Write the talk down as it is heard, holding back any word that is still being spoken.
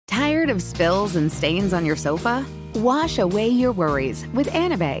of spills and stains on your sofa? Wash away your worries with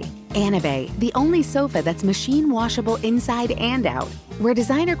Anabay. Anabay, the only sofa that's machine washable inside and out, where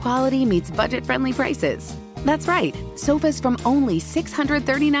designer quality meets budget-friendly prices. That's right, sofas from only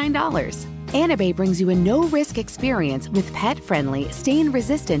 $639. Anabay brings you a no-risk experience with pet-friendly,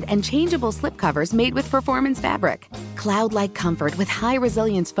 stain-resistant, and changeable slipcovers made with performance fabric, cloud-like comfort with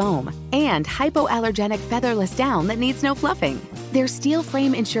high-resilience foam, and hypoallergenic featherless down that needs no fluffing. Their steel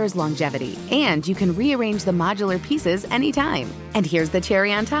frame ensures longevity, and you can rearrange the modular pieces anytime. And here's the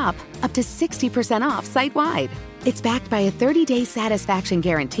cherry on top, up to 60% off site-wide. It's backed by a 30-day satisfaction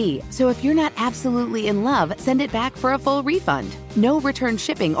guarantee, so if you're not absolutely in love, send it back for a full refund. No return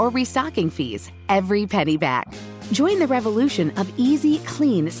shipping or restocking fees. Every penny back. Join the revolution of easy,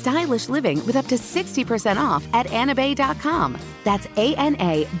 clean, stylish living with up to 60% off at anabay.com. That's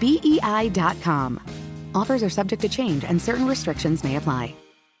ANABEI.com. Offers are subject to change and certain restrictions may apply.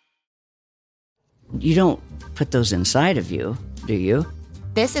 You don't put those inside of you, do you?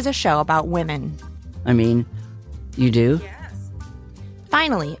 This is a show about women. I mean, you do? Yes.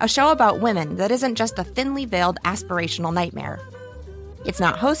 Finally, a show about women that isn't just a thinly veiled aspirational nightmare. It's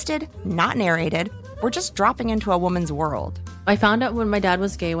not hosted, not narrated. We're just dropping into a woman's world. I found out when my dad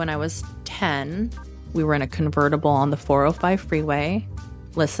was gay when I was 10. We were in a convertible on the 405 freeway,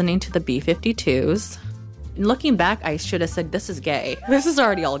 listening to the B-52s. And looking back, I should have said, this is gay. This is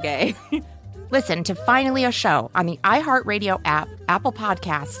already all gay. Listen to Finally a Show on the iHeartRadio app, Apple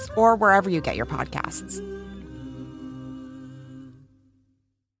Podcasts, or wherever you get your podcasts.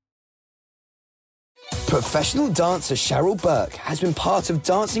 Professional dancer Cheryl Burke has been part of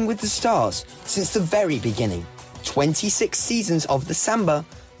Dancing with the Stars since the very beginning. 26 seasons of the samba,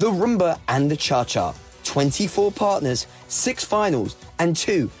 the rumba, and the cha-cha. 24 partners, 6 finals, and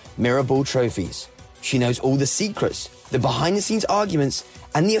 2 mirror ball trophies. She knows all the secrets, the behind-the-scenes arguments,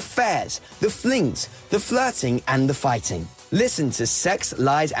 and the affairs, the flings, the flirting, and the fighting. Listen to Sex,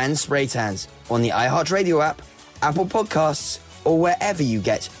 Lies, and Spray Tans on the iHeartRadio app, Apple Podcasts, or wherever you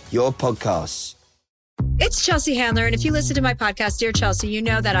get your podcasts. It's Chelsea Handler, and if you listen to my podcast, Dear Chelsea, you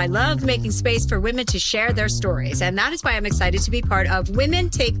know that I love making space for women to share their stories. And that is why I'm excited to be part of Women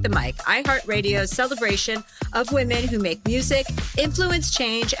Take the Mic, iHeartRadio's celebration of women who make music, influence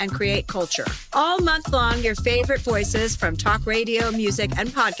change, and create culture. All month long, your favorite voices from talk radio, music, and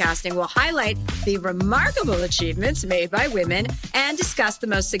podcasting will highlight the remarkable achievements made by women and discuss the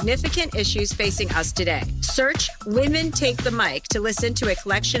most significant issues facing us today. Search Women Take the Mic to listen to a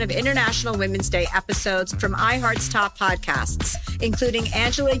collection of International Women's Day episodes from iHeart's top podcasts, including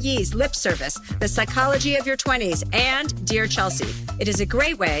Angela Yee's Lip Service, The Psychology of Your 20s, and Dear Chelsea. It is a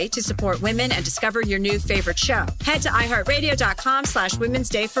great way to support women and discover your new favorite show. Head to iHeartRadio.com/Women's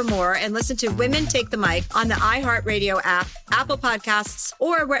Day for more and listen to Women Take the Mic on the iHeartRadio app, Apple Podcasts,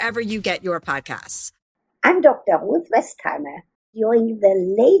 or wherever you get your podcasts. I'm Dr. Ruth Westheimer. During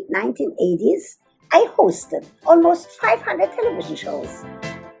the late 1980s, I hosted almost 500 television shows.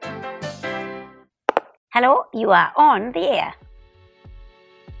 Hello, you are on the air.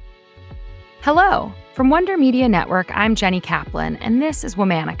 Hello. From Wonder Media Network, I'm Jenny Kaplan, and this is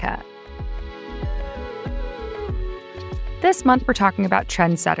Womanica. This month, we're talking about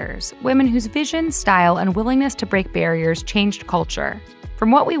trendsetters, women whose vision, style, and willingness to break barriers changed culture,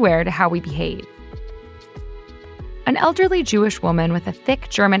 from what we wear to how we behave. An elderly Jewish woman with a thick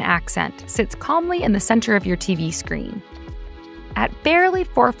German accent sits calmly in the center of your TV screen. At barely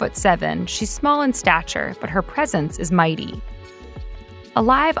 4'7", she's small in stature, but her presence is mighty. A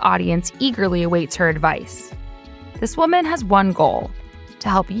live audience eagerly awaits her advice. This woman has one goal: to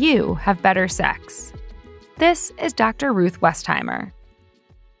help you have better sex. This is Dr. Ruth Westheimer.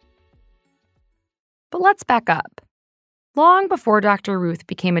 But let's back up. Long before Dr. Ruth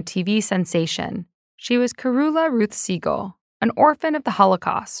became a TV sensation, she was Karula Ruth Siegel, an orphan of the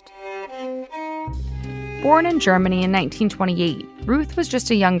Holocaust. Born in Germany in 1928, Ruth was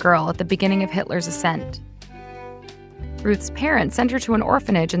just a young girl at the beginning of Hitler's ascent. Ruth's parents sent her to an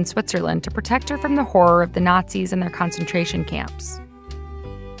orphanage in Switzerland to protect her from the horror of the Nazis and their concentration camps.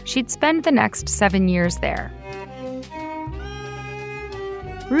 She'd spend the next 7 years there.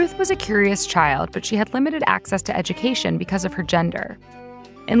 Ruth was a curious child, but she had limited access to education because of her gender.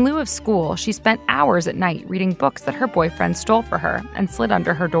 In lieu of school, she spent hours at night reading books that her boyfriend stole for her and slid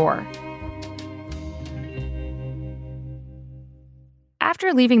under her door.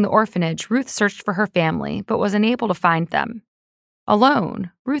 After leaving the orphanage, Ruth searched for her family, but was unable to find them.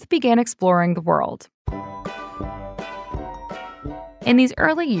 Alone, Ruth began exploring the world. In these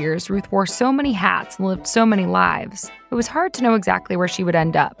early years, Ruth wore so many hats and lived so many lives, it was hard to know exactly where she would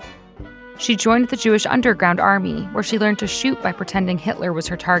end up. She joined the Jewish underground army, where she learned to shoot by pretending Hitler was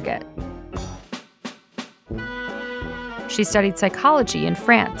her target. She studied psychology in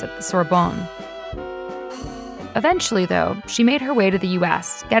France at the Sorbonne. Eventually, though, she made her way to the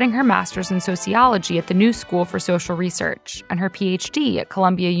U.S., getting her master's in sociology at the New School for Social Research and her Ph.D. at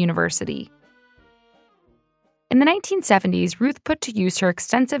Columbia University. In the 1970s, Ruth put to use her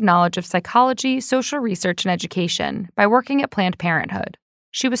extensive knowledge of psychology, social research, and education by working at Planned Parenthood.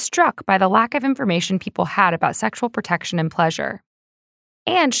 She was struck by the lack of information people had about sexual protection and pleasure.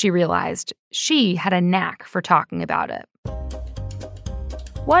 And she realized she had a knack for talking about it.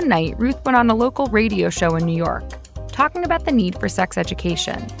 One night, Ruth went on a local radio show in New York, talking about the need for sex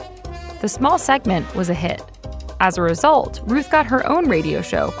education. The small segment was a hit. As a result, Ruth got her own radio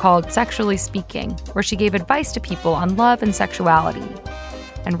show called Sexually Speaking, where she gave advice to people on love and sexuality.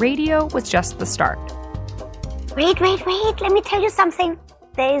 And radio was just the start. Wait, let me tell you something.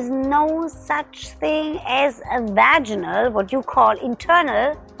 There is no such thing as a vaginal, what you call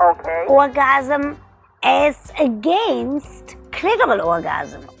internal, orgasm as against clitoral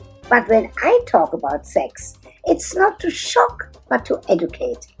orgasm. But when I talk about sex, it's not to shock, but to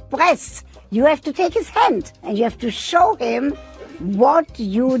educate. Breasts, you have to take his hand and you have to show him what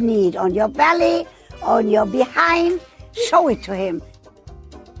you need on your belly, on your behind. Show it to him.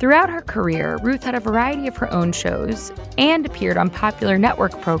 Throughout her career, Ruth had a variety of her own shows and appeared on popular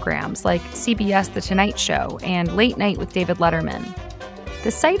network programs like CBS The Tonight Show and Late Night with David Letterman. The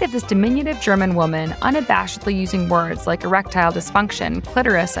sight of this diminutive German woman unabashedly using words like erectile dysfunction,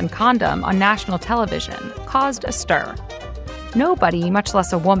 clitoris, and condom on national television caused a stir. Nobody, much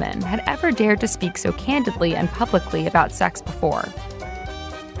less a woman, had ever dared to speak so candidly and publicly about sex before.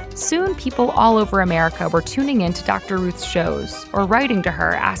 Soon, people all over America were tuning in to Dr. Ruth's shows or writing to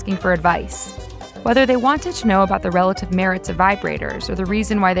her asking for advice. Whether they wanted to know about the relative merits of vibrators or the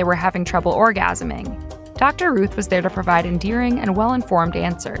reason why they were having trouble orgasming, Dr. Ruth was there to provide endearing and well-informed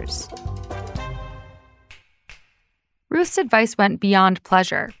answers. Ruth's advice went beyond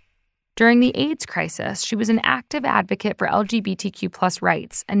pleasure. During the AIDS crisis, she was an active advocate for LGBTQ+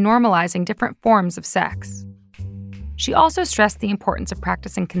 rights and normalizing different forms of sex. She also stressed the importance of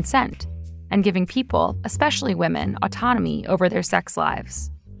practicing consent and giving people, especially women, autonomy over their sex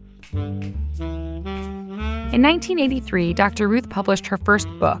lives. In 1983, Dr. Ruth published her first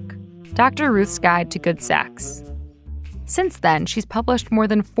book, Dr. Ruth's Guide to Good Sex. Since then, she's published more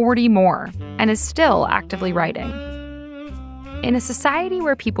than 40 more and is still actively writing. In a society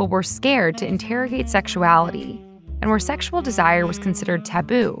where people were scared to interrogate sexuality and where sexual desire was considered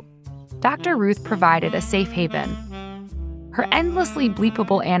taboo, Dr. Ruth provided a safe haven. Her endlessly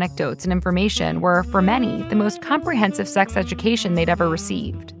bleepable anecdotes and information were, for many, the most comprehensive sex education they'd ever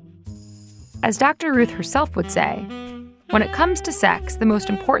received. As Dr. Ruth herself would say, when it comes to sex, the most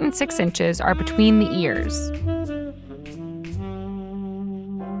important 6 inches are between the ears.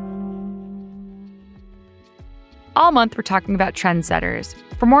 All month, we're talking about Trendsetters.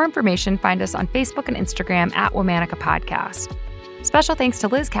 For more information, find us on Facebook and Instagram at Womanica Podcast. Special thanks to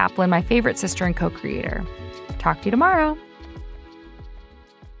Liz Kaplan, my favorite sister and co-creator. Talk to you tomorrow.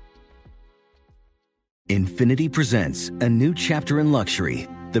 Infinity presents a new chapter in luxury,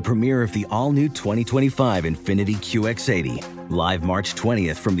 the premiere of the all-new 2025 Infinity QX80, live March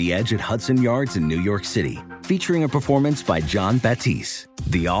 20th from the Edge at Hudson Yards in New York City, featuring a performance by John Batiste.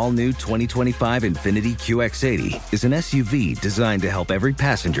 The all-new 2025 Infinity QX80 is an SUV designed to help every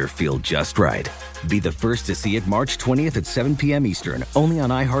passenger feel just right. Be the first to see it March 20th at 7 p.m. Eastern, only on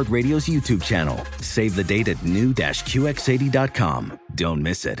iHeartRadio's YouTube channel. Save the date at new-QX80.com. Don't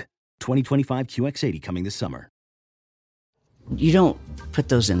miss it. 2025 QX80 coming this summer. You don't put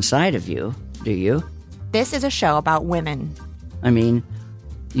those inside of you, do you? This is a show about women. I mean,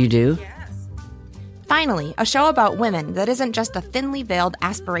 you do? Finally, a show about women that isn't just a thinly veiled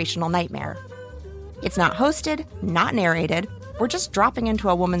aspirational nightmare. It's not hosted, not narrated. We're just dropping into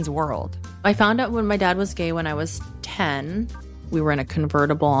a woman's world. I found out when my dad was gay when I was 10. We were in a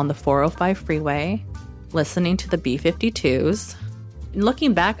convertible on the 405 freeway, listening to the B-52s. And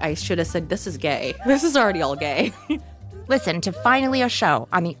looking back, I should have said, this is gay. This is already all gay. Listen to Finally a Show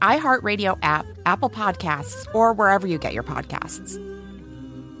on the iHeartRadio app, Apple Podcasts, or wherever you get your podcasts.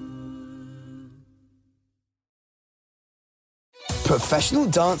 Professional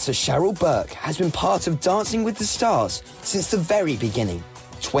dancer Cheryl Burke has been part of Dancing with the Stars since the very beginning.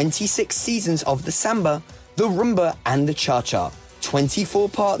 26 seasons of the samba, the rumba and the cha-cha, 24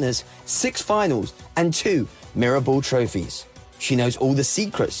 partners, 6 finals and 2 mirror ball trophies. She knows all the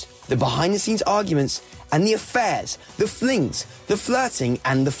secrets, the behind-the-scenes arguments, and the affairs, the flings, the flirting,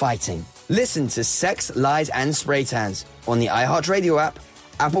 and the fighting. Listen to Sex, Lies, and Spray Tans on the iHeartRadio app,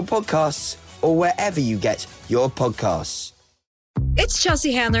 Apple Podcasts, or wherever you get your podcasts. It's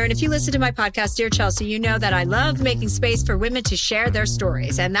Chelsea Handler, and if you listen to my podcast, Dear Chelsea, you know that I love making space for women to share their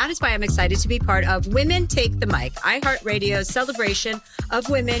stories, and that is why I'm excited to be part of Women Take the Mic, iHeartRadio's celebration of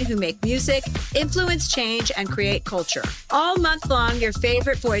women who make music, influence change, and create culture. All month long, your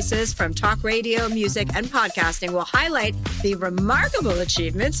favorite voices from talk radio, music, and podcasting will highlight the remarkable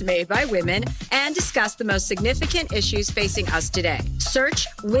achievements made by women and discuss the most significant issues facing us today. Search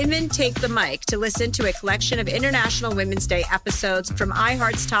Women Take the Mic to listen to a collection of International Women's Day episodes from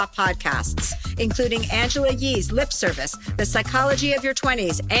iHeart's top podcasts, including Angela Yee's Lip Service, The Psychology of Your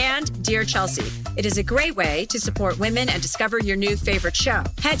 20s, and Dear Chelsea. It is a great way to support women and discover your new favorite show.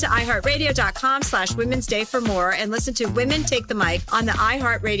 Head to iHeartRadio.com/Women's Day for more and listen to Women Take the Mic on the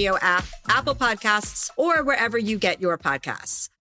iHeartRadio app, Apple Podcasts, or wherever you get your podcasts.